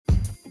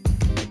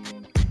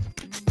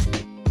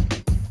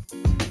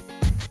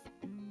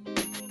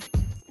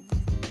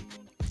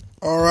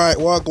Alright,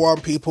 well, go on,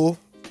 people.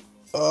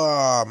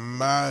 Oh,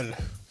 man.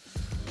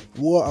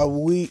 What a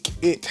week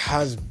it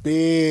has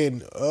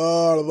been.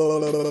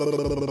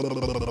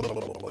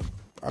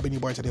 I've been your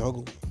boy today,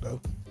 Hoggle.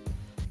 No.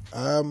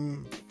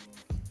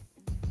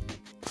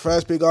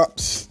 First, big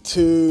ups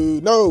to...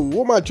 No,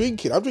 what am I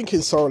drinking? I'm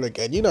drinking Sorrel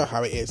again. You know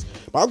how it is.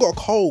 But I got a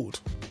cold.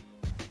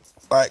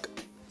 Like,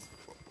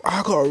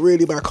 I got a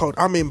really bad cold.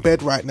 I'm in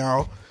bed right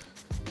now.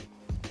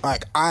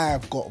 Like, I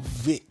have got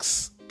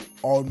Vicks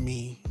on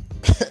me.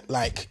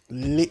 Like,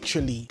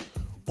 literally,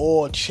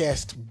 all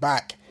chest,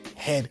 back,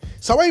 head.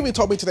 Someone even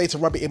told me today to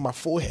rub it in my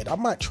forehead. I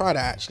might try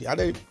that, actually. I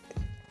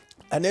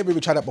never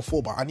even tried that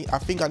before, but I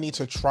think I need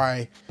to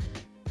try,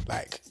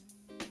 like...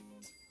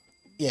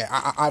 Yeah,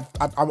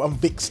 I'm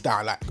Vicks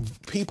down. Like,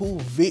 people,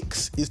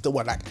 Vicks is the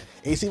one. Like,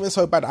 it's even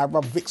so bad I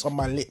rub Vicks on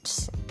my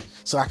lips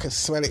so I can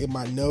smell it in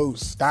my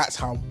nose. That's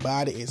how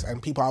bad it is.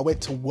 And people, I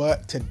went to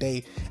work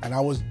today and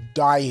I was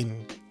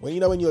dying.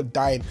 When you're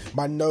dying,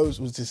 my nose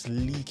was just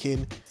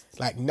leaking.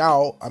 Like,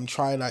 now I'm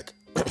trying, like,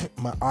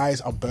 my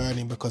eyes are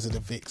burning because of the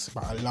Vicks,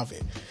 but I love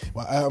it.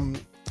 But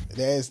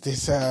there's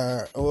this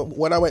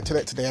when I went to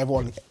it today,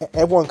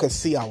 everyone could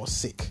see I was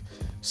sick.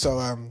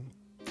 So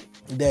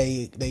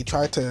they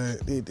tried to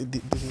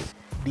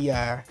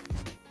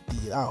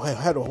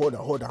hold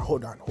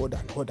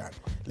on.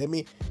 Let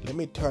me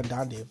turn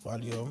down the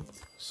volume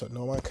so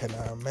no one can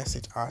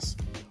message us,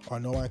 or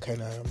no one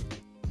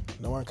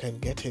can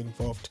get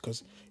involved,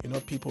 because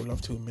people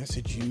love to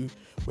message you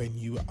when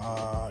you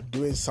are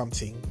doing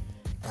something.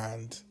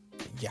 And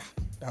yeah,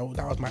 that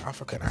was my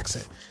African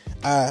accent.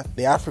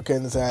 The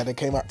Africans, they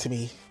came up to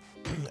me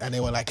and they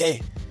were like,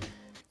 "Hey,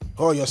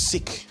 oh, you're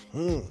sick."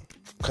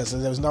 Because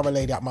there was another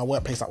lady at my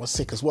workplace that was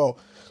sick as well.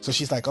 So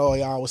she's like, "Oh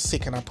yeah, I was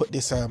sick," and I put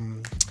this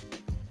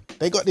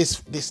they got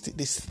this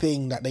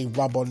thing that they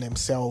rub on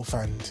themselves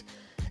and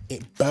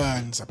it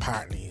burns,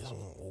 apparently,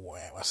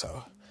 whatever.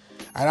 So,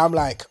 and I'm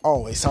like,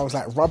 "Oh, it sounds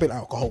like rubbing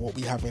alcohol, what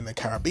we have in the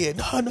Caribbean."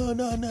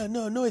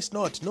 No, it's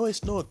not.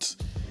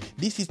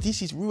 This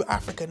is real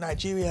African,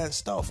 Nigerian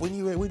stuff. When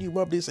you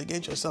rub this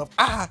against yourself,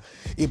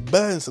 it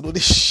burns and all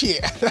this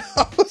shit. And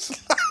I was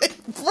like,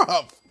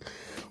 bruv,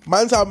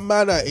 man's a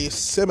man at a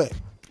simmer.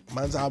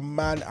 Man's a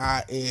man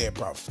out here,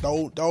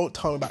 bruv. Don't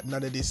tell me about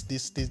none of this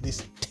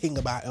thing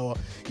about,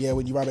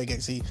 when you rub it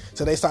against it.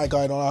 So they started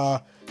going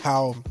on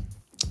how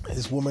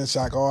this woman's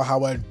like, how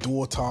her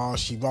daughter,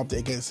 she rubbed it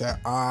against her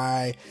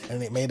eye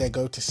and it made her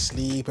go to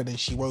sleep, and then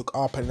she woke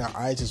up and her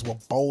eyes just were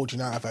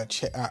bulging out of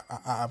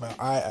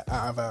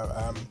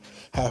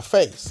her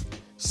face.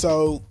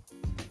 So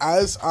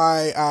as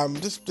I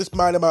just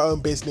minding my own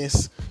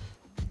business,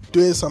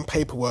 doing some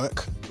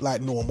paperwork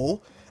like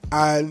normal,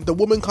 and the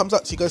woman comes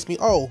up, she goes to me,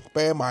 "Oh,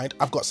 bear in mind,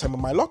 I've got some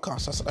in my locker."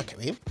 So I said,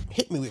 "Okay,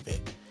 hit me with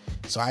it."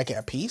 So I get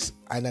a piece,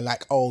 and they're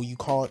like, "Oh, you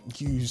can't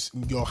use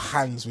your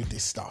hands with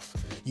this stuff.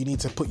 You need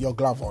to put your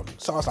glove on."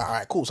 So I was like, "All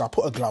right, cool." So I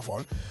put a glove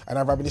on, and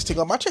I'm rubbing this thing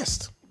on my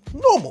chest.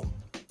 Normal.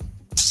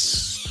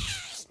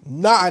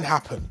 Nothing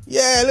happened.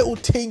 Yeah, a little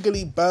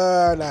tingly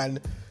burn and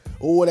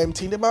all them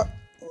things, but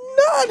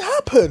nothing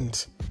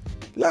happened.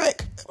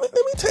 Like, let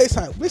me tell you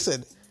something.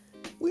 Listen,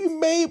 we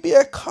may be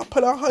a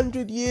couple of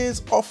 100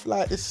 years off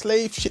like the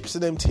slave ships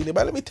and them things,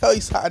 but let me tell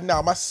you something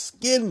now. My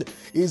skin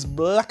is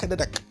blacker than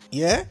the...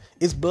 Yeah,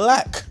 it's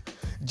black,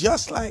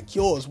 just like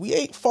yours. We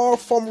ain't far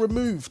from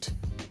removed.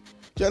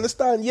 Do you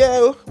understand?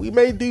 Yeah, we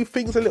may do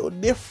things a little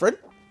different,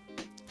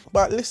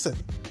 but listen,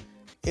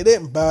 it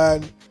didn't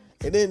burn,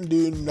 it didn't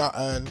do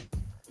nothing.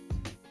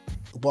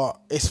 But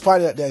it's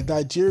funny that the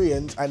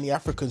Nigerians and the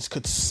Africans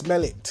could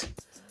smell it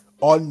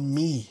on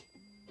me.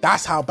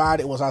 That's how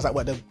bad it was. I was like,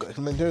 "What?" The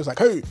Nigerians like,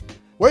 "Hey,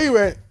 where you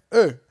at?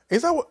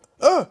 Is that what?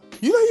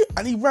 You?"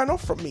 And he ran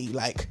off from me,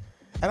 like.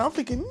 And I'm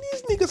thinking,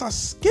 these niggas are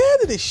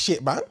scared of this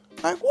shit, man.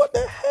 Like, what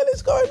the hell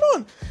is going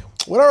on?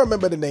 When I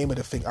remember the name of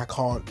the thing, I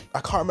can't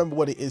remember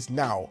what it is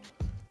now.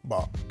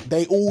 But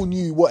they all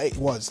knew what it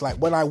was. Like,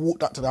 when I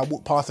walked up to them, I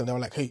walked past them, they were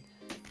like, "Hey,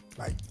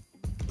 like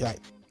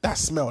that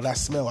smell,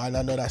 and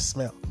I know that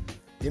smell."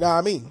 You know what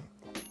I mean?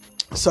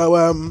 So,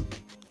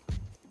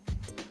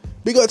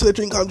 big up to the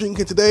drink I'm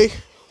drinking today.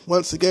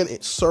 Once again,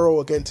 it's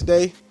Sorrel again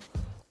today.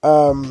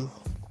 I'm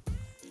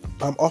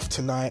off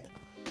tonight.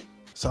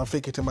 So I'm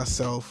thinking to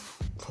myself,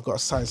 I've got to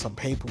sign some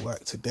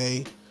paperwork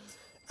today,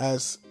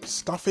 as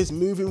stuff is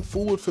moving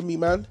forward for me,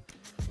 man.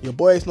 Your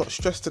boy is not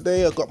stressed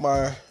today. I got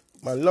my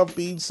love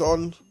beads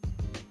on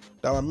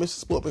that my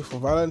missus bought me for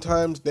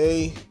Valentine's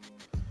Day,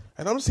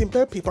 and I'm just in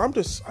bed, people. I'm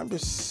just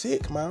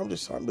sick, man. I'm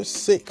just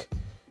sick.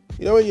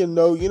 You know when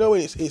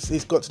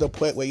it's got to the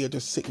point where you're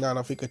just sick now, and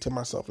I'm thinking to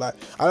myself, like,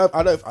 I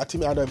don't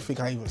think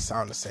I even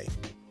sound the same.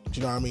 Do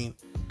you know what I mean?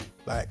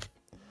 Like,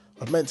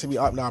 I'm meant to be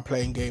up now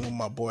playing game with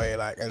my boy,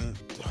 like, and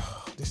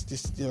it's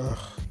just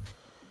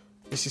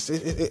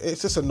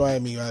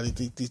annoying me, man.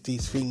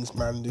 These things,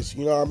 man.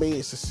 You know what I mean?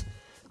 It's just,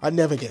 I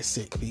never get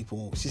sick,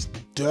 people. It's just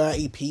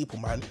dirty people,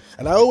 man.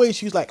 And I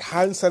always use like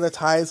hand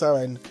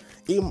sanitizer, and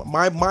even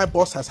my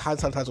boss has hand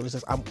sanitizer. He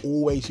says I'm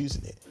always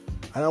using it,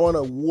 and I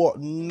wonder what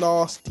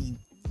nasty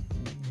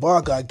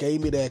Bugger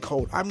gave me their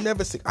cold. I'm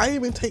never sick. I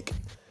even take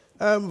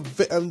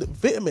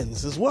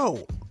vitamins as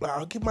well. Like,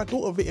 I'll give my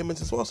daughter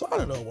vitamins as well. So I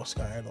don't know what's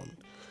going on.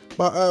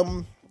 But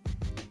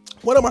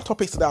one of my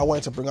topics that I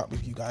wanted to bring up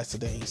with you guys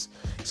today is,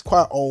 it's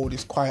quite old.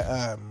 It's quite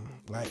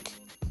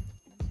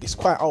it's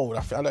quite old.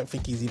 I don't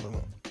think he's even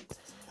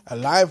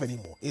alive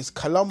anymore. It's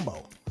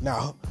Columbo.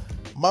 Now,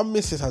 my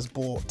missus has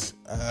bought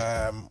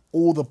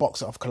all the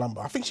boxes of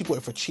Columbo. I think she bought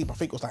it for cheap. I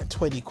think it was like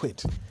 20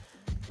 quid.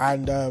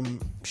 And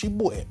she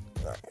bought it.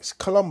 It's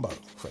Columbo,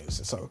 for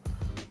instance. So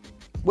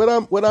when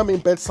I'm in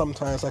bed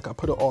sometimes, like, I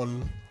put it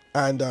on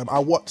and I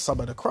watch some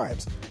of the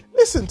crimes.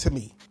 Listen to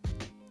me.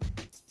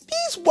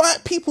 These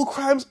white people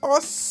crimes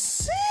are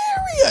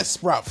serious,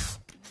 bruv.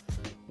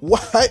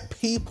 White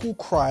people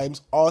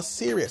crimes are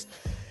serious.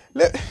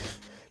 Let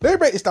me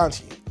break this down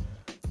to you.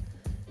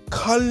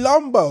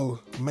 Columbo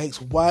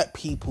makes white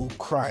people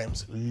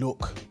crimes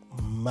look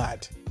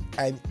mad.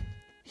 And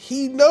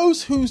he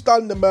knows who's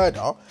done the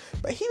murder,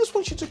 but he just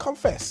wants you to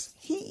confess.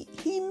 He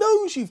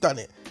knows you've done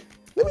it.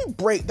 Let me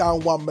break down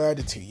one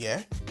murder to you,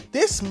 yeah?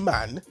 This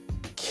man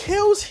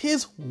kills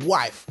his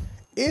wife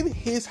in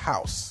his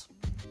house,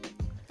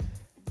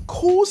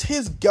 calls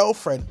his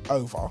girlfriend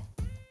over,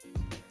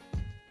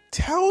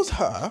 tells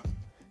her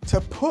to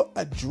put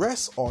a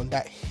dress on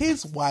that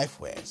his wife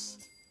wears,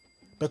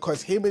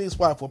 because him and his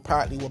wife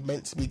apparently were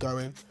meant to be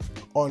going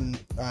on,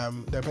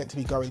 they're meant to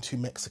be going to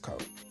Mexico,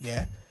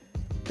 yeah?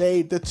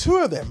 The two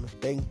of them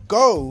then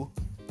go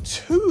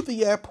to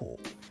the airport.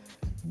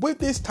 With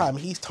this time,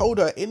 he's told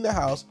her in the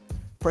house,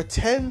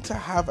 pretend to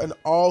have an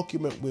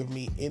argument with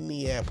me in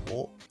the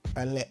airport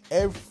and let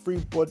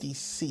everybody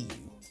see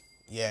you,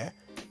 yeah?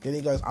 Then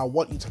he goes, I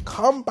want you to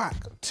come back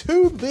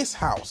to this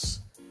house,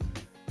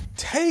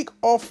 take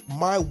off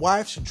my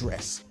wife's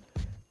dress,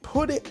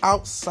 put it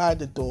outside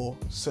the door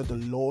so the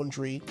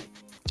laundry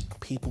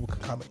people can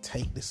come and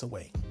take this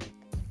away.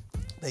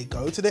 They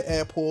go to the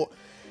airport,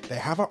 they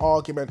have an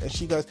argument, and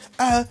she goes,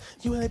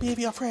 you want to be with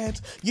your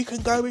friends? You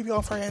can go with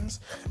your friends.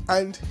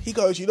 And he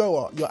goes, you know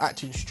what? You're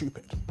acting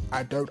stupid.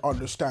 I don't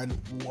understand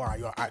why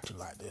you're acting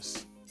like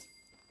this.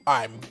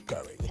 I'm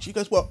going. And she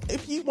goes, well,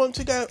 if you want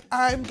to go,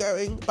 I'm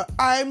going, but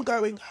I'm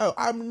going home.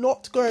 I'm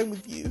not going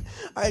with you.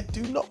 I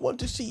do not want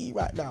to see you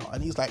right now.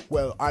 And he's like,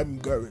 well, I'm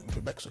going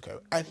to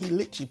Mexico. And he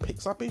literally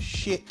picks up his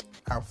shit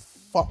and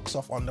fucks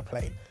off on the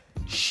plane.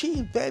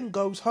 She then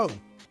goes home.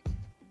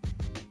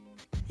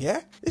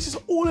 Yeah? This is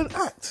all an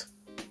act.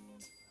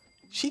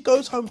 She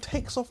goes home,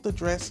 takes off the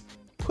dress,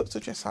 puts the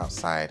dress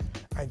outside,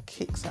 and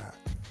kicks out.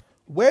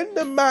 When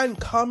the man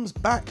comes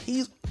back,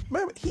 he's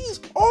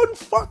on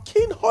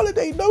fucking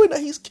holiday knowing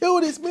that he's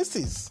killed his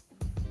missus.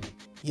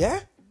 Yeah?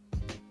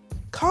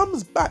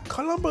 Comes back,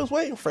 Columbo's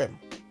waiting for him.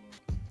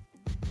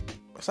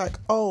 It's like,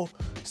 oh,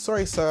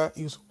 sorry, sir.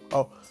 He was,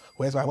 oh,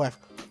 where's my wife?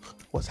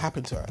 What's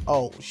happened to her?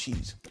 Oh,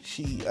 she's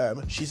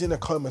in a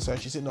coma, sir.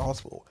 She's in the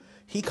hospital.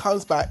 He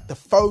comes back, the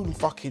phone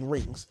fucking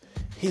rings.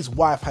 His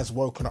wife has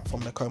woken up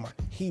from the coma.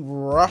 He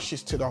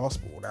rushes to the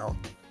hospital now.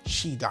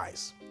 She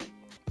dies.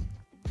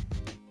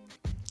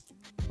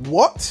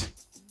 What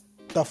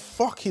the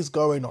fuck is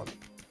going on?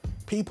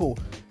 People,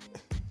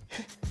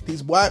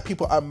 these white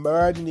people are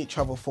murdering each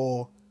other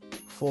for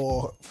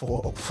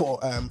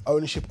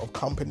ownership of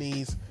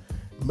companies,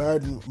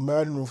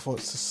 murdering for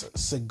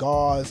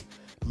cigars,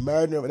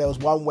 murdering. There was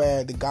one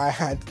where the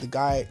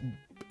guy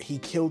he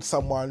killed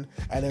someone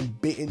and then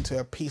bit into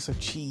a piece of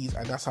cheese,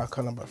 and that's how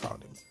Columbo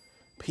found him.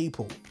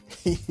 People,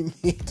 you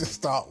need to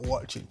start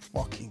watching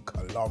fucking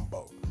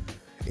Columbo.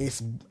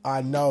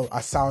 I know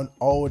I sound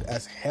old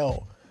as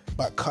hell,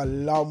 but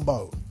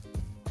Columbo,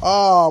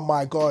 oh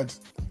my god,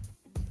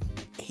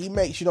 he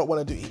makes you not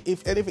want to do,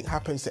 if anything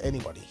happens to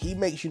anybody, he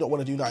makes you not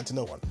want to do nothing to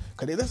no one.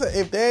 Because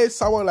if there's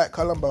someone like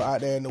Columbo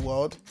out there in the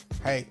world,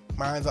 hey,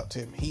 my hands up to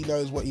him. He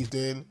knows what he's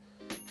doing.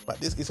 But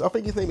I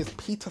think his name is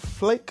Peter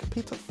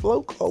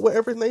Floke, or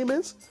whatever his name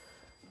is.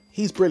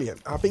 He's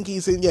brilliant. I think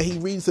he's in, he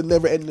reads the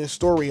never ending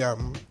story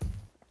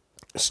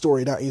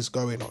that is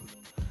going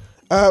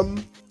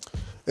on.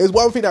 There's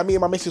one thing that me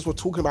and my missus were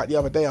talking about the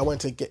other day. I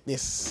went to get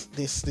this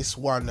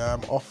one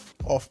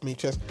off me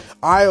chest.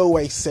 I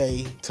always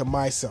say to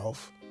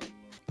myself,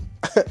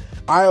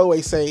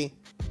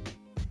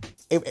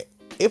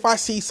 if I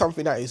see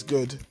something that is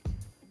good,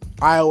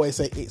 I always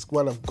say it's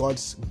one of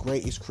God's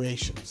greatest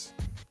creations.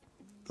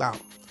 Now,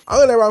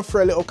 I'm gonna run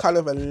through a little kind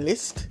of a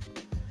list,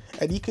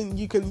 and you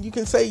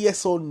can say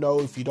yes or no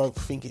if you don't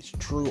think it's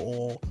true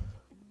or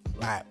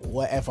like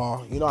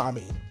whatever. You know what I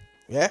mean?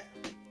 Yeah.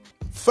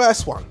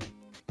 First one,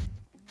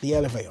 the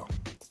elevator.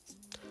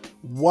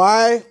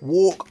 Why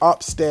walk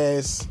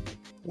upstairs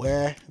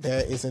where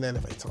there is an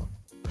elevator?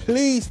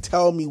 Please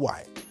tell me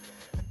why.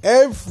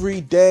 Every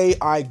day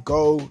I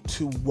go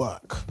to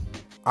work,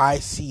 I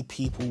see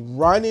people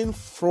running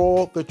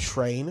for the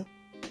train.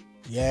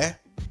 Yeah.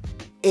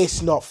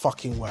 It's not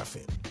fucking worth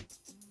it.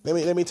 Let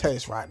me tell you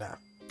this right now.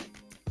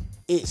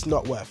 It's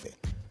not worth it.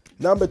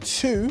 Number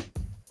 2,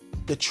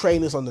 the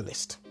train is on the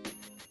list.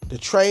 The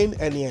train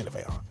and the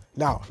elevator.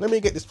 Now, let me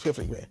get this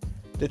perfectly clear.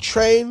 The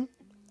train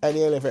and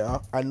the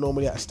elevator are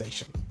normally at a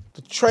station.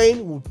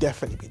 Train will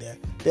definitely be there.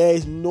 There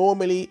is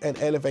normally an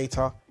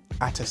elevator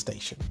at a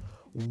station.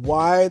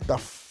 Why the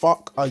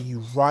fuck are you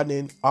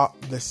running up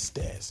the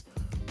stairs?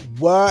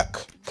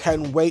 Work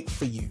can wait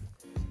for you.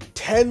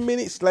 10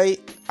 minutes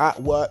late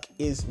at work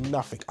is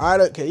nothing. I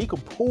don't care. You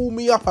can pull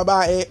me up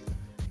about it.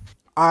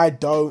 I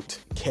don't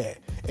care.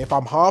 If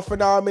I'm half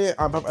an hour late,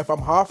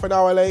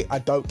 I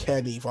don't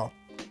care neither.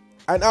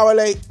 An hour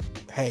late,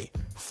 hey.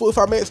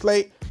 45 minutes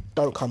late,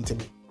 don't come to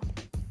me.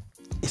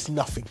 It's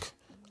nothing.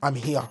 I'm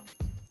here.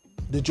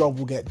 The job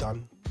will get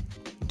done.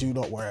 Do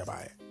not worry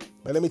about it.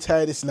 But let me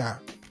tell you this now.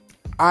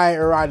 I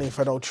ain't running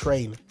for no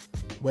train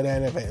when the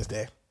elevator's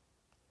there.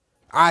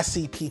 I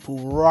see people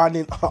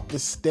running up the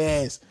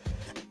stairs,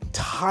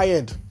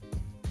 tired,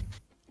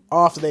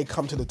 after they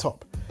come to the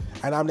top.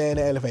 And I'm there in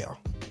the elevator.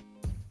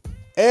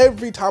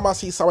 Every time I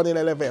see someone in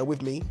the elevator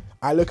with me,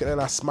 I look at them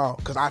and I smile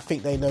because I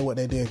think they know what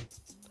they're doing.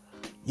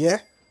 Yeah?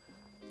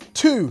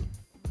 2,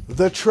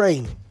 the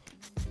train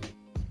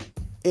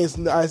is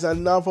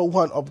another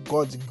one of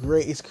God's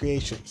greatest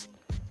creations.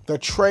 The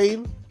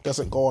train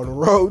doesn't go on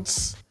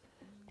roads.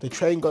 The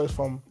train goes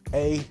from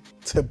A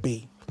to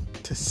B,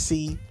 to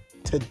C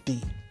to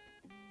D.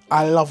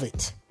 I love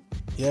it.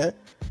 Yeah?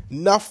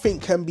 Nothing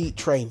can beat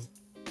train.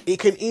 It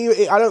can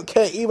even, I don't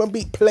care, even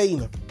beat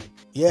plane.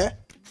 Yeah?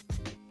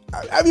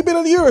 Have you been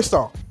on the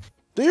Eurostar?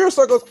 The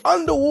Eurostar goes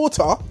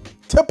underwater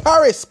to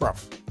Paris,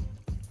 bruv.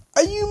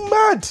 Are you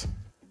mad?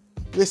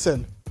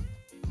 Listen,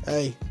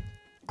 hey,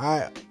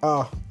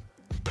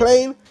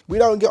 plane, we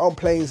don't get on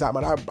planes that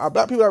much.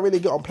 Black people don't really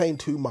get on plane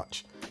too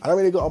much. I don't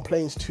really get on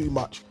planes too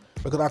much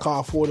because I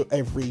can't afford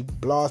every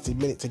blasted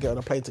minute to get on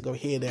a plane to go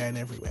here, there, and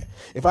everywhere.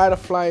 If I had a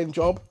flying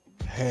job,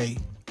 hey,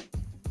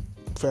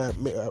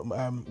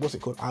 what's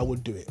it called? I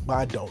would do it, but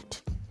I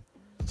don't.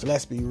 So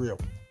let's be real.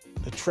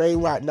 The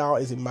train right now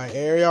is in my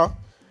area.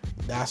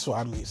 That's what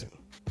I'm using.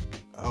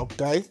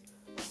 Okay.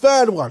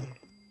 3rd one,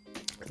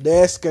 the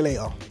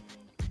escalator.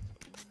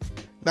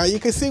 Now you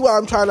can see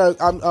what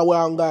where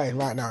I'm going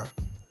right now.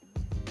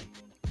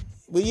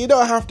 But you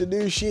don't have to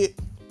do shit.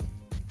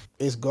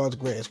 It's God's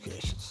greatest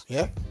creations.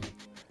 Yeah.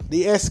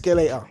 The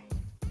escalator.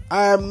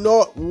 I am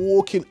not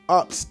walking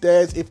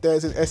upstairs if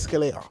there's an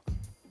escalator.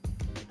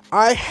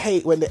 I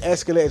hate when the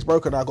escalator is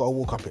broken. I gotta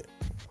walk up it.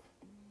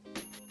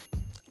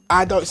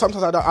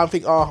 Sometimes I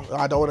think,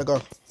 I don't want to go.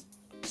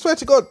 Swear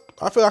to God,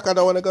 I feel like I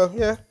don't want to go.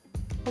 Yeah.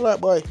 I'm like,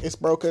 boy, it's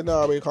broken.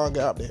 No, we can't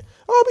get up there.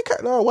 Oh, we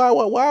can't. No, why am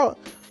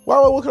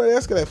I walking on the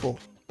escalator for?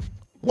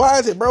 Why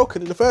is it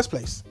broken in the first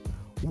place?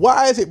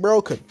 Why is it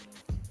broken?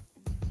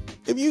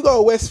 If you go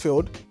to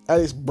Westfield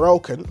and it's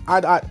broken,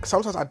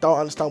 sometimes I don't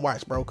understand why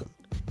it's broken.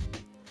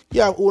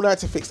 You have all night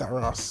to fix that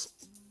ass.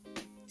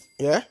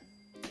 Yeah?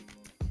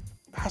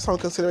 Have some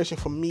consideration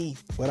for me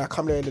when I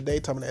come there in the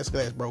daytime and the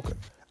escalator is broken.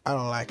 I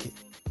don't like it.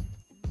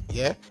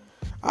 Yeah?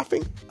 I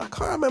can't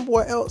remember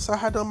what else I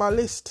had on my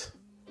list.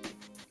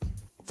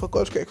 For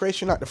God's great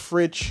creation, like the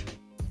fridge.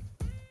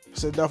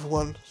 It's another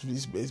one.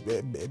 It's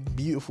a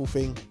beautiful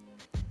thing.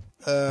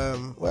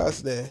 What else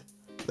is there?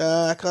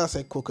 Nah, I can't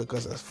say cooker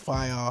because it's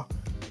fire.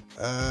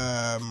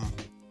 Yeah,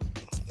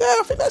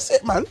 I think that's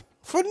it, man.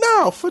 For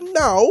now,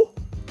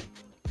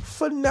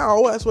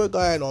 as we're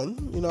going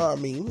on, you know what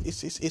I mean?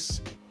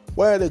 It's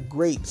one of the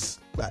greats,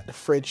 like the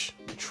fridge,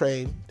 the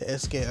train, the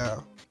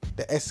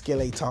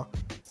escalator,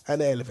 and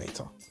the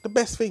elevator. The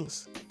best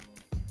things.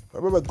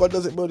 Remember, God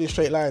doesn't build in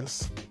straight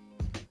lines.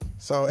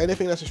 So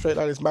anything that's a straight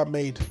line is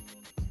man-made.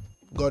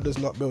 God does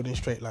not build in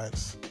straight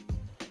lines.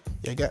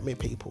 You get me,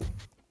 people?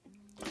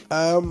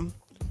 That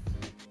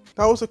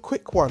was a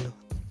quick one.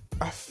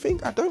 I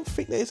don't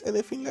think there's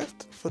anything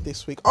left for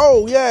this week.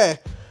 Oh yeah,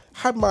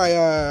 had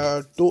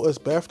my daughter's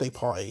birthday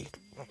party,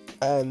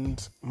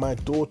 and my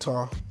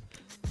daughter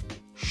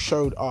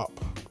showed up,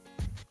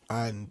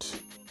 and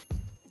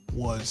it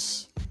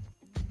was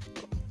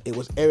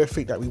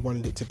everything that we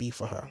wanted it to be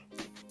for her.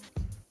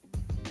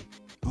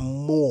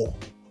 More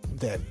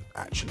than,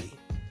 actually.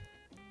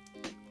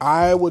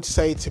 I would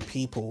say to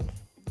people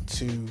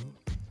to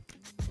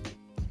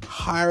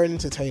hire an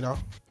entertainer,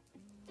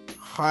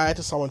 hire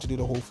someone to do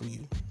the haul for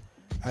you.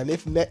 And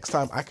if next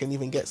time I can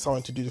even get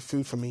someone to do the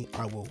food for me,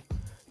 I will.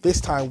 This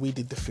time we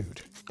did the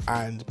food.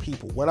 And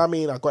people, when I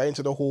got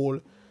into the hall,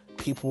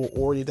 people were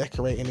already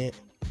decorating it.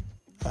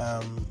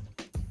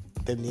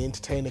 Then the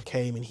entertainer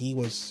came and he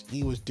was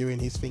doing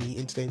his thing.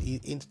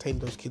 He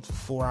entertained those kids for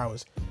 4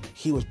 hours.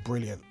 He was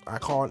brilliant. I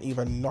can't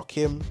even knock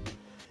him.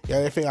 The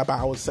only thing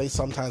I would say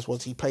sometimes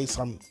was he played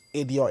some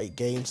idiotic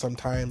game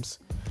sometimes.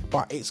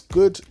 But it's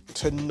good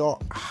to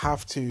not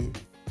have to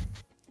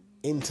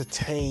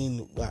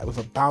entertain like with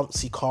a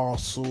bouncy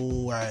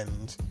castle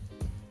and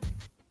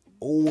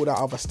all that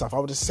other stuff. I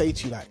would just say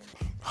to you, like,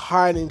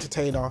 hire an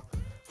entertainer,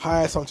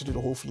 hire someone to do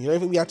the whole thing. The only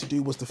thing we had to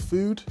do was the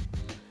food.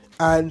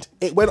 And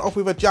it went off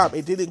with a jam.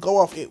 It didn't go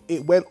off.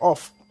 It went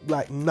off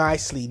like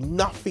nicely.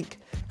 Nothing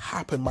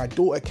happened. My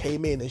daughter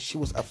came in and she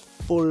was a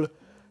full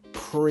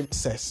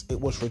princess.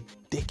 It was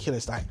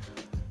ridiculous. Like,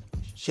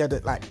 she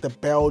had like the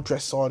bell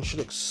dress on. She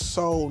looked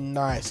so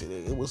nice.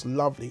 It was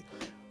lovely.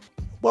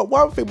 But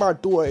one thing my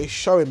daughter is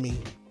showing me,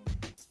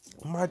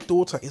 my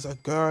daughter is a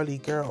girly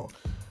girl.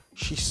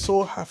 She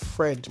saw her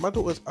friend. My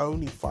daughter's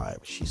only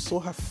 5. She saw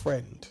her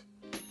friend.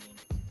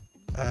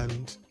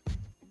 And,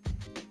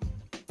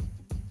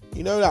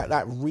 you know,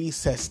 that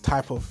recess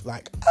type of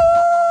like,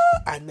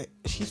 and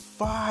she's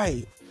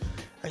 5.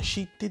 And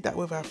she did that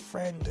with her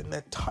friend, and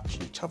they're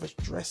touching each other's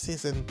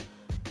dresses. And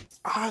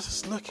I was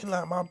just looking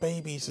like my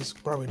baby's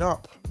just growing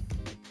up.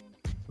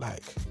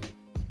 Like,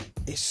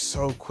 it's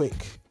so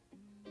quick.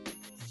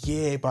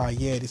 Year by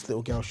year, this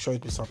little girl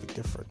showed me something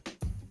different.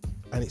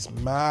 And it's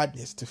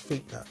madness to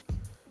think that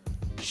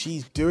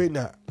she's doing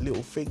that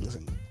little things,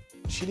 and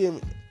she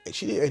didn't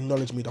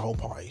acknowledge me the whole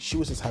party. She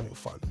was just having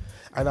fun.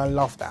 And I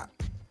love that.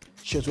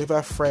 She was with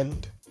her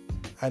friend,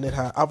 and then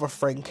her other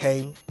friend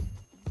came.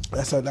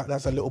 That's a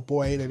little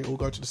boy, and they all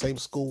go to the same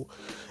school.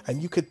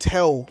 And you could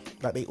tell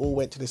that they all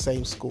went to the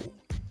same school,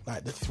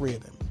 like the 3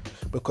 of them.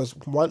 Because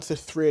once the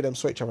 3 of them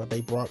saw each other,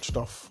 they branched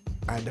off,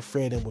 and the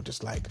 3 of them were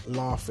just like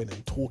laughing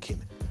and talking.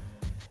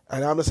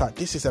 And I'm just like,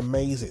 this is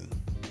amazing.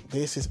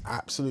 This is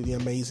absolutely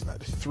amazing. Like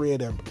the 3 of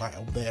them, like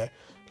up there,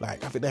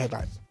 like I think they had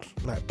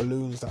like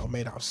balloons that were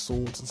made out of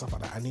swords and stuff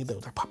like that. And they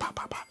was like, pa pa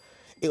pa pa.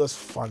 It was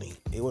funny.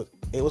 It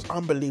was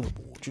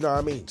unbelievable. Do you know what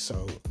I mean?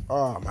 So,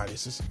 oh man,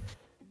 it's just,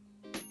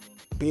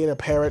 being a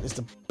parent is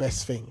the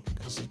best thing,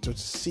 because to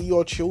see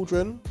your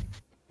children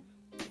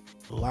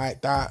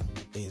like that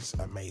is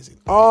amazing.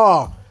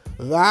 Oh,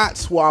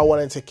 that's what I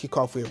wanted to kick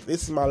off with.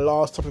 This is my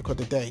last topic of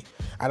the day,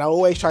 and I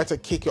always try to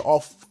kick it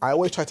off. I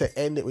always try to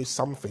end it with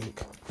something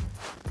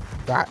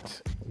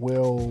that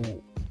will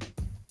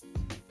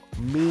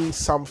mean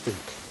something.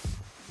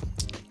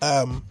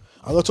 I'm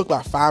going to talk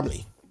about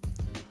family,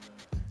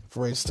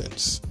 for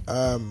instance.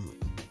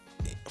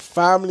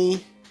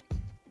 Family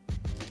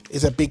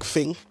is a big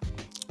thing.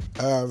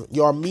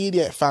 Your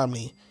immediate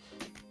family,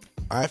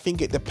 I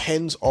think it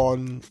depends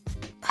on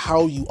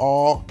how you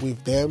are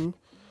with them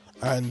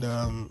and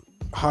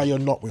how you're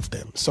not with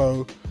them.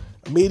 So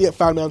immediate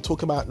family, I'm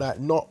talking about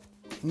that, not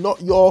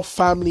your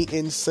family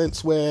in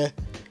sense where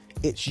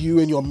it's you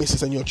and your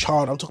missus and your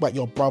child. I'm talking about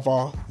your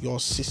brother, your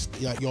sister,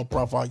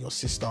 your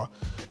sister,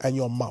 and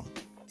your mum.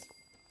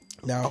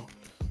 Now,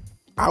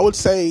 I would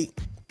say,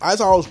 as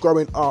I was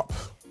growing up,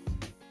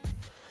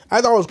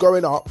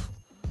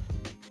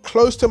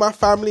 close to my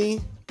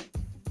family,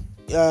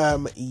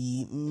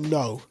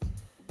 no.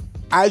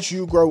 As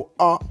you grow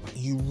up,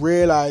 you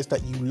realize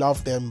that you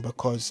love them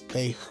because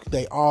they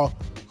are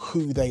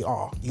who they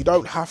are. You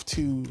don't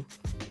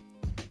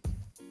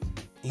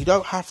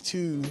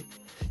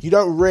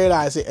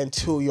realize it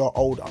until you're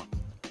older.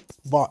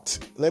 But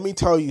let me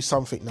tell you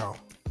something now.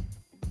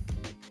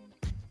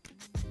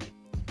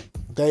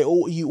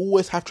 You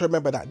always have to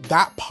remember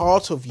that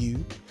part of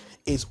you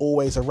is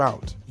always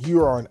around.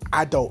 You are an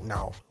adult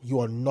now. You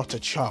are not a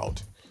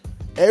child.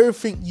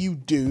 Everything you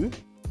do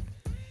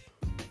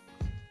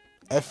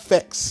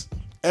affects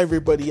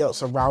everybody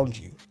else around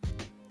you.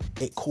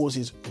 It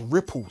causes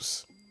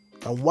ripples.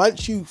 And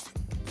once you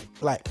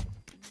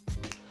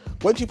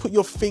put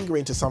your finger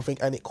into something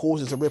and it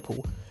causes a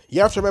ripple,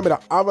 you have to remember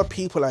that other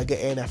people are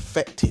getting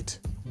affected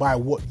by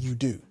what you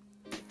do.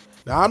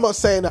 Now, I'm not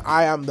saying that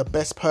I am the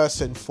best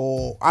person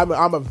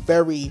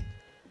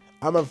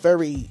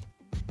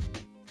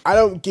I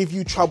don't give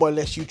you trouble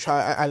unless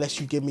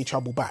you give me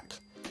trouble back.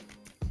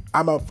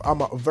 I'm a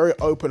very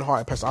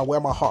open-hearted person. I wear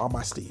my heart on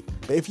my sleeve.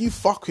 But if you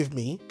fuck with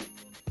me,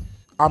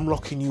 I'm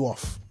locking you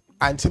off.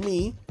 And to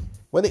me,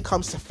 when it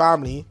comes to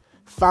family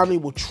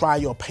will try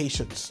your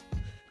patience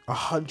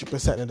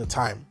 100% of the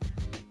time,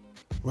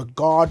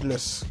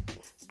 regardless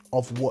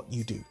of what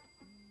you do.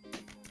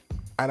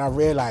 And I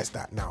realize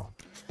that now.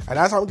 And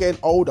as I'm getting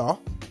older,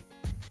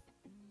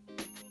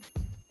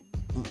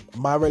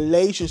 my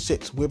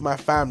relationships with my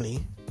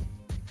family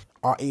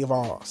are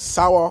either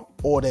sour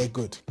or they're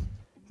good.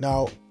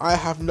 Now, I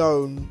have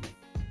known,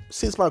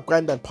 since my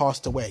granddad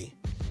passed away,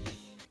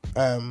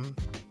 the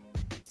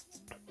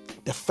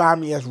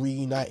family has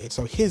reunited.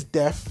 So his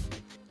death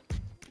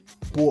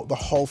brought the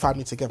whole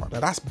family together. Now,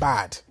 that's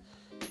bad,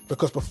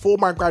 because before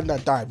my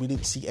granddad died, we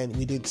didn't see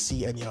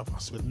any of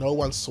us. No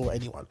one saw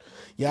anyone.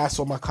 Yeah, I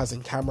saw my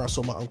cousin Cameron, I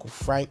saw my uncle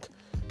Frank,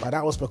 but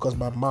that was because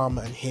my mum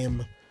and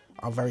him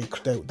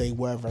they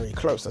were very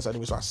close. That's the only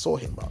reason I saw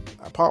him. But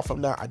apart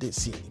from that, I didn't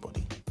see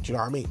anybody. Do you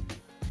know what I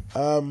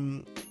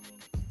mean?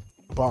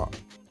 But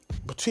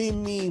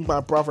between me,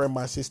 my brother, and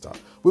my sister,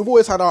 we've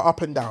always had our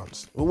up and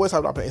downs.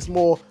 It's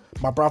more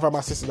my brother and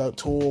my sister don't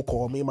talk,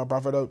 or me and my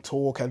brother don't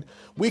talk, and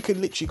we can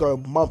literally go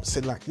months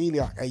in nearly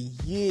a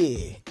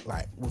year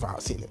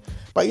without seeing it.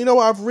 But you know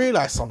what? I've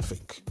realised something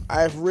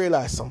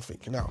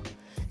now.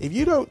 If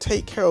you don't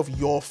take care of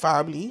your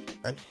family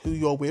and who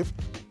you're with,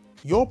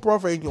 your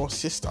brother and your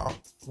sister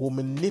will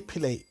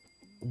manipulate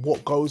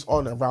what goes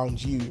on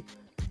around you,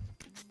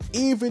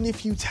 even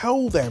if you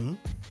tell them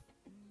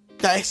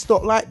that it's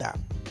not like that,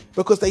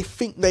 because they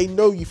think they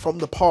know you from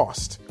the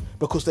past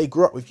because they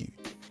grew up with you.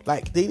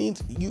 What they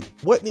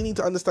need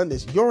to understand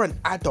is you're an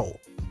adult,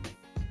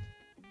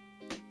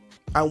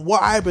 and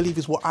what I believe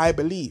is what I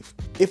believe.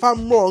 If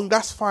I'm wrong,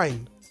 that's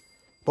fine.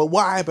 But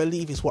what I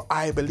believe is what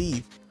I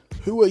believe.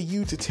 Who are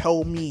you to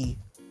tell me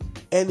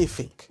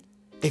anything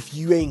if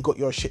you ain't got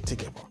your shit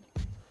together?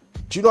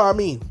 Do you know what I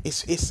mean?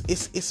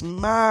 It's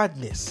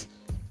madness.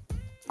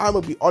 I'm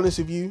gonna be honest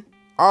with you.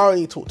 I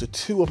only talked to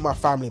 2 of my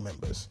family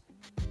members.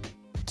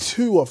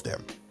 2 of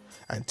them.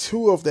 And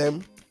 2 of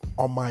them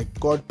are my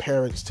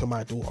godparents to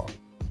my daughter.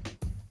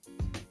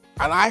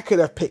 And I could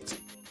have picked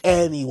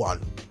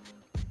anyone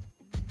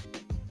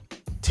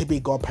to be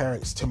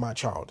godparents to my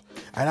child.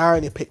 And I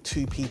only picked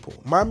 2 people.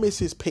 My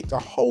missus picked a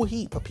whole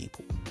heap of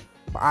people.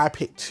 But I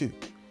picked 2.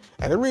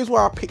 And the reason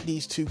why I picked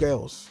these 2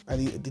 girls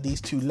and these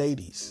 2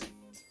 ladies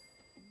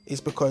is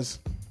because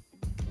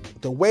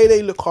the way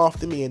they look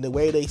after me and the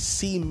way they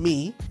see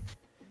me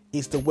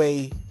is the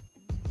way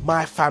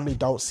my family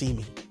don't see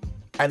me.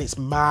 And it's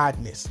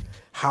madness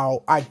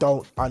how I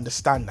don't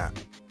understand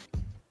that.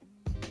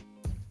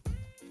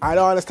 I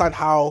don't understand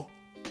how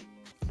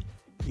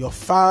your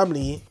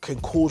family can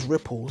cause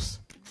ripples,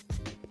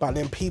 but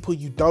then people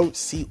you don't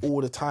see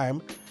all the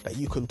time that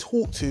you can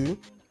talk to,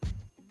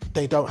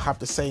 they don't have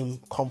the same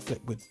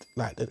conflict with,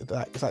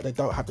 it's like they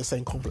don't have the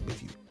same conflict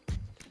with you.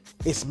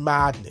 It's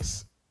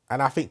madness.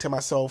 And I think to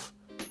myself,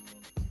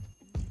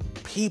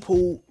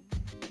 people,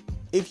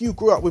 if you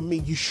grew up with me,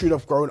 you should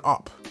have grown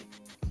up,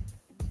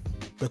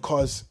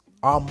 because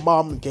our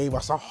mum gave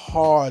us a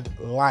hard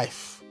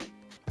life,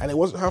 and it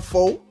wasn't her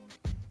fault.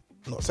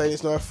 I'm not saying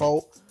it's not her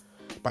fault,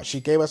 but she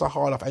gave us a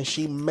hard life, and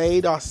she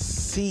made us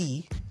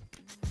see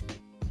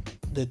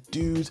the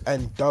do's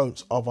and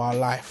don'ts of our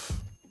life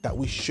that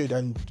we should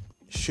and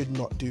should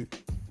not do.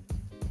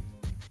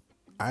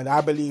 And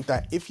I believe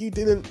that if you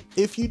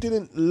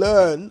didn't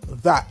learn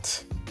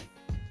that,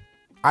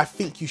 I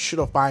think you should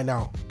have by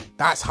now.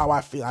 That's how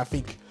I feel. I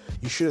think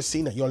you should have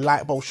seen that your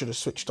light bulb should have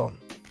switched on.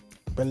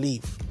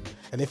 Believe.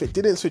 And if it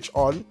didn't switch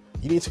on,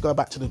 you need to go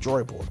back to the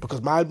drawing board,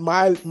 because my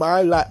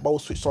light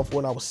bulb switched off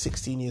when I was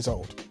 16 years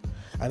old,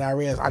 and I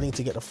realized I need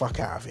to get the fuck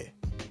out of here,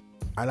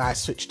 and I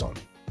switched on.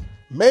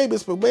 Maybe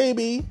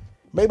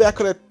I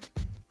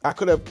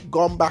could have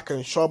gone back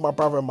and showed my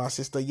brother and my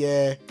sister,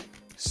 yeah,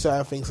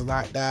 certain things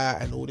like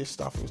that and all this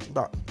stuff,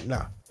 but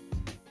nah.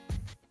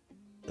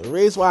 The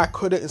reason why I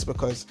couldn't is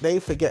because they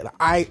forget that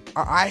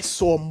I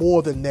saw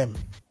more than them.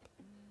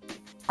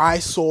 I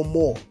saw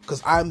more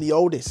because I'm the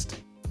oldest.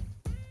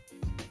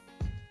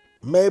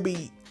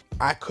 Maybe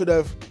I could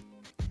have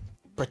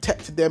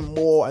protected them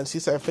more and see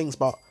certain things,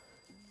 but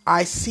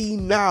I see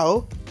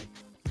now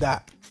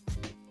that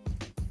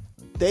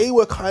they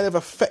were kind of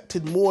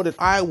affected more than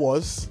I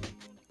was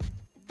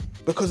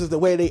because of the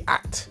way they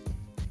act.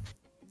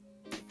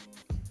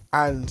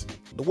 And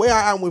the way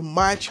I am with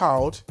my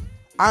child,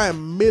 I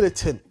am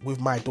militant with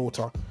my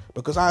daughter,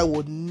 because I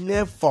would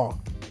never,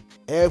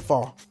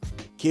 ever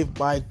give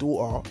my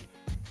daughter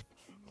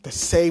the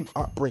same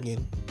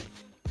upbringing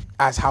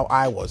as how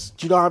I was.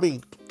 Do you know what I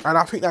mean? And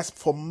I think that's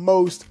for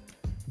most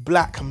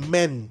black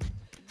men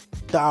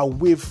that are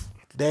with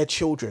their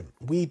children.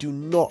 We do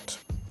not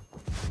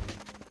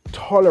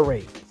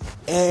tolerate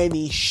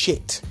any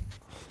shit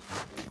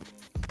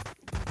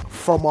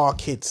from our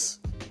kids.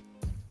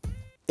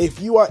 If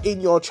you are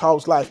in your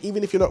child's life,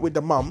 even if you're not with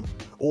the mum,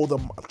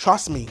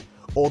 trust me,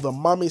 or the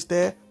mum is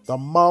there, the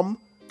mum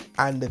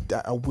and the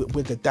dad,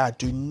 with the dad,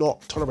 do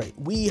not tolerate.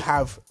 We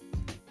have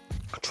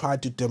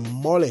tried to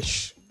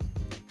demolish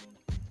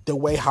the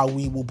way how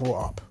we were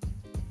brought up,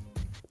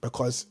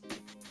 because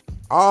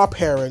our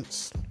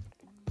parents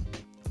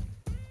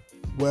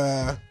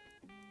were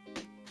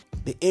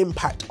the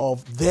impact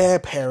of their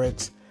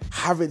parents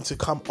having to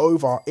come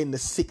over in the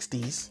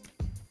 60s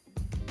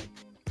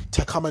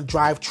to come and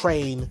drive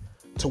train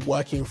to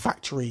work in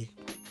factory.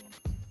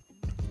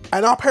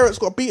 And our parents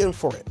got beaten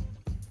for it.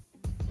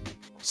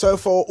 So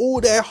for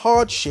all their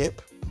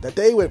hardship that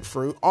they went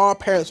through, our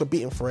parents were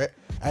beaten for it,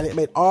 and it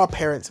made our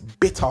parents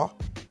bitter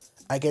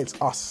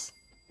against us.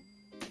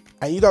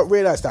 And you don't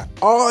realise that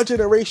our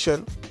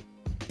generation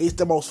is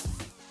the most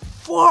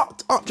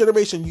fucked up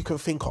generation you can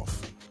think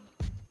of.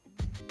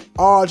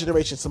 Our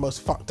generation is the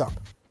most fucked up.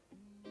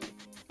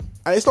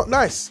 And it's not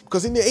nice,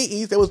 because in the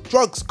 80s there was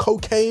drugs,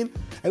 cocaine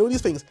and all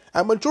these things,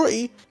 and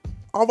majority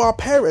of our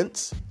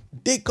parents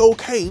did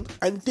cocaine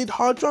and did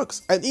hard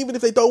drugs. And even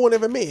if they don't want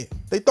to admit it,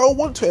 they don't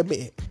want to admit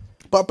it,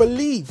 but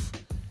believe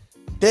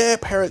their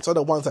parents are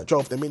the ones that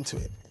drove them into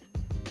it.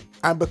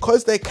 And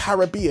because they're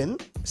Caribbean,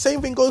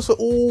 same thing goes for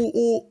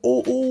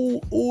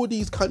all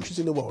these countries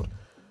in the world.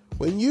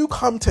 When you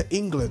come to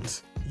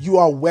England, you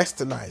are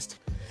westernized.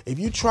 If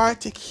you try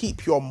to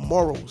keep your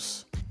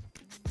morals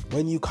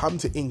when you come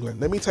to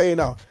England, let me tell you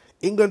now,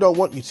 England don't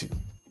want you to.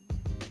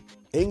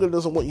 England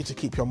doesn't want you to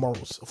keep your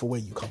morals for where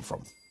you come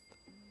from.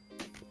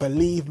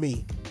 Believe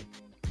me.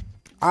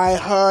 I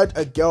heard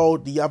a girl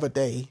the other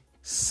day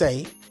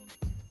say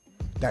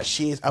that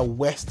she is a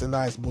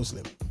westernized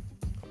Muslim.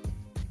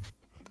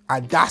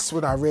 And that's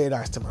when I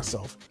realized to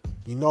myself,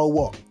 you know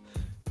what?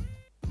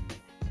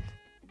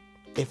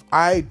 If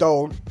I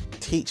don't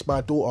teach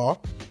my daughter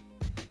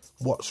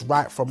what's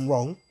right from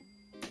wrong,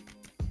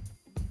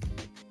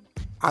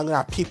 I'm gonna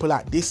have people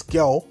like this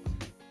girl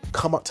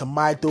come up to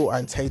my daughter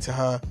and say to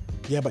her,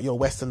 yeah, but you're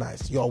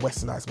westernized. You're a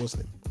westernized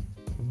Muslim.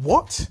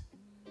 What?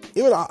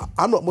 Even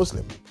I'm not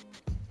Muslim.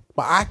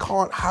 But I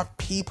can't have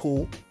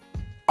people,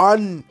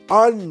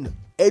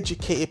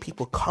 uneducated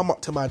people, come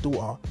up to my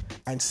daughter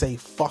and say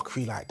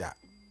fuckery like that.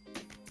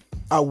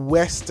 A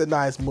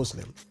westernized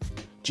Muslim.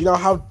 Do you know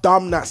how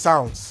dumb that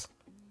sounds?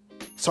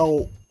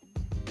 So,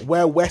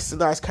 we're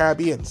westernized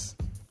Caribbeans.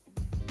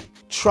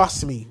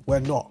 Trust me, we're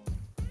not.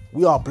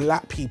 We are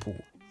black people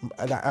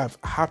that have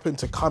happened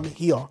to come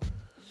here,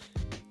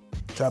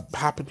 to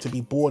happen to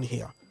be born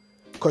here.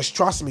 Because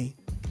trust me,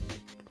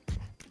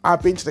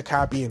 I've been to the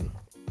Caribbean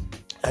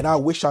and I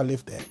wish I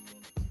lived there.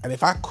 And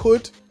if I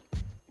could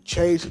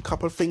change a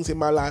couple of things in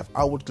my life,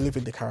 I would live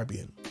in the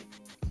Caribbean.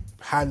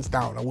 Hands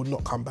down, I would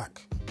not come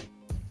back.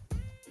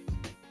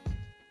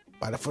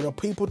 But for the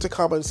people to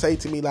come and say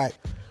to me like,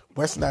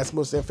 westernized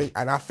Muslim thing,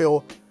 and I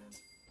feel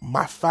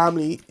my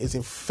family is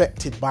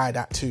infected by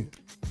that too.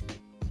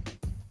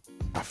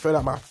 I feel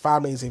like my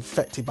family is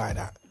infected by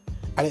that.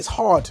 And it's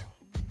hard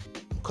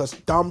because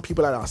dumb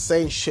people like that are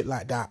saying shit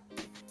like that.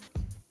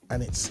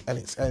 And it's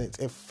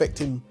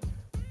affecting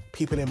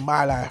people in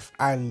my life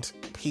and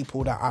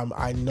people that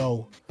I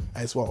know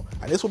as well.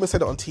 And this woman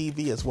said it on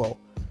TV as well.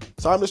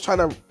 So I'm just trying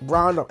to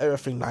round up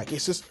everything. Like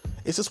it's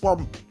just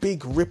one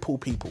big ripple,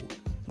 people.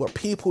 What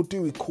people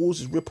do, it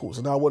causes ripples,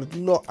 and I would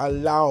not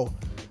allow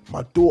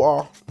my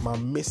daughter, my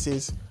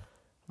missus,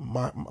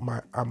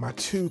 my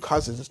two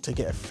cousins to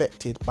get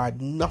affected by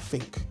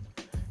nothing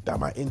that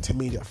my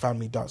intermediate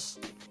family does.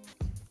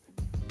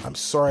 I'm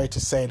sorry to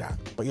say that,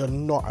 but you're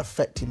not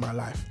affecting my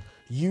life.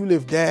 You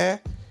live there,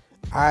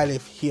 I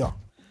live here.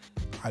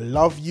 I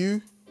love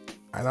you,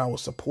 and I will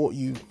support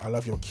you. I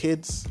love your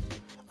kids.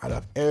 I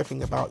love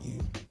everything about you.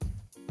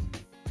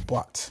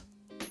 But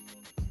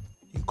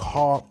you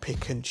can't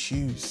pick and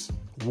choose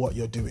what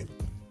you're doing.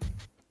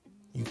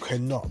 You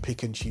cannot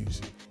pick and choose.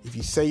 If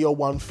you say you're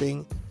one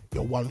thing,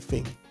 you're one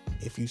thing.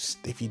 If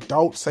you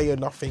don't say you're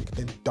nothing,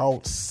 then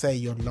don't say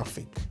you're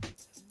nothing.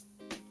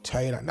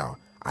 Tell you that now.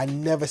 I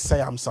never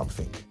say I'm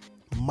something.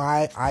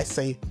 I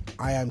say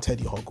I am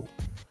Teddy Hoggle.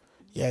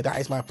 Yeah, that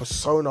is my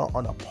persona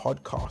on a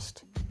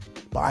podcast.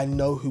 But I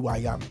know who I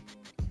am.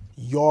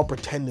 You're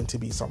pretending to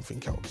be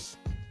something else.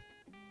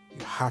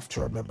 You have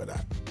to remember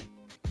that.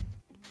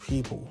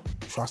 People,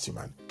 trust me,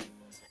 man.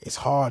 It's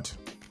hard,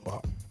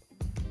 but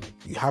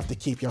you have to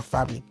keep your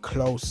family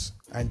close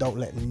and don't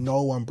let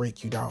no one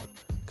break you down.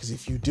 Because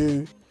if you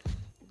do,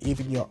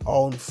 even your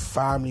own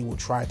family will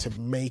try to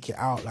make it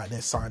out like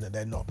they're something that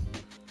they're not.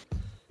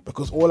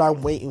 Because all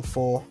I'm waiting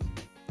for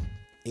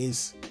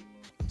is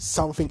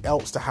something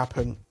else to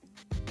happen,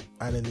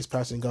 and then this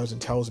person goes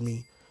and tells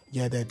me,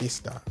 yeah, they're this,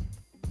 that.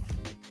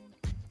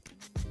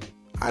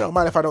 I don't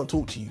mind if I don't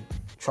talk to you.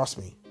 Trust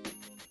me.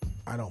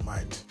 I don't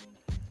mind.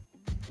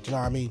 Do you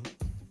know what I mean?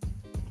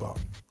 But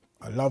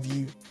I love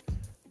you.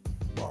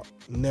 But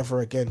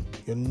never again.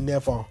 You're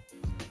never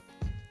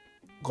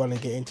gonna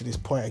get into this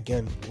point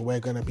again where we're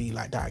gonna be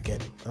like that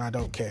again. And I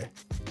don't care.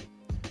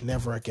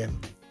 Never again.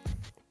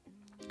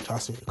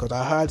 Trust me. Because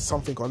I heard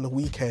something on the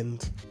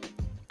weekend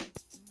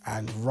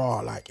and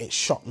raw, like it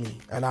shocked me.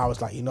 And I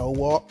was like, you know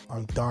what?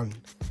 I'm done.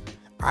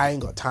 I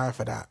ain't got time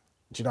for that.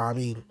 Do you know what I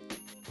mean?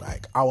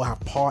 Like, I will have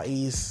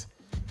parties.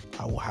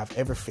 I will have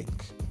everything.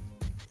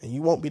 And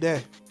you won't be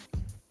there.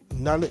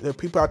 None of the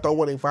people I don't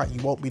want to invite,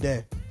 you won't be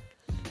there.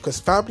 Because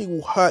family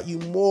will hurt you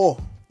more.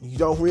 You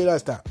don't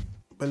realize that.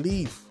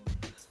 Believe.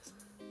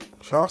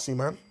 Trust me,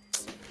 man.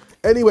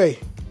 Anyway,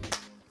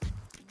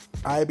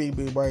 I've been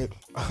your boy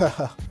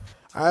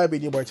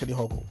Teddy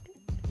Hoggle.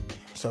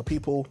 So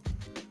people,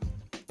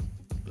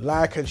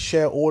 like and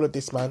share all of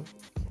this, man.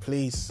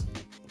 Please.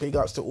 Big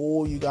ups to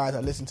all you guys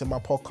that listen to my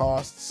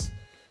podcasts.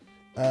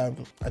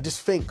 I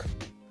just think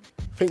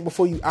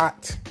before you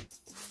act.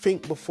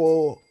 Think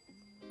before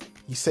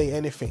you say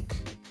anything.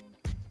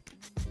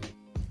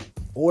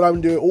 All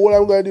I'm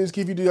going to do is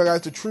give you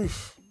guys the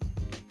truth.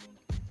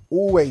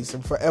 Always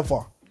and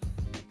forever.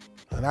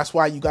 And that's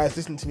why you guys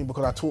listen to me,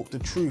 because I talk the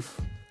truth.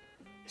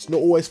 It's not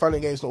always fun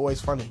and games, it's not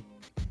always funny.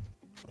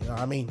 You know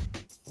what I mean?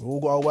 We all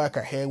got to work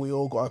out here. We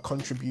all got to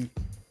contribute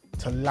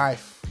to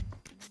life.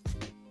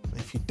 And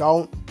if you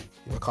don't,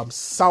 you become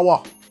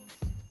sour.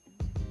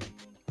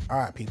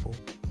 Alright, people.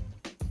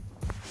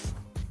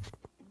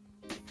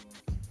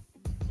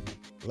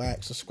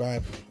 Like,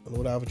 subscribe, and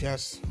all that other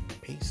jazz.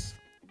 Peace.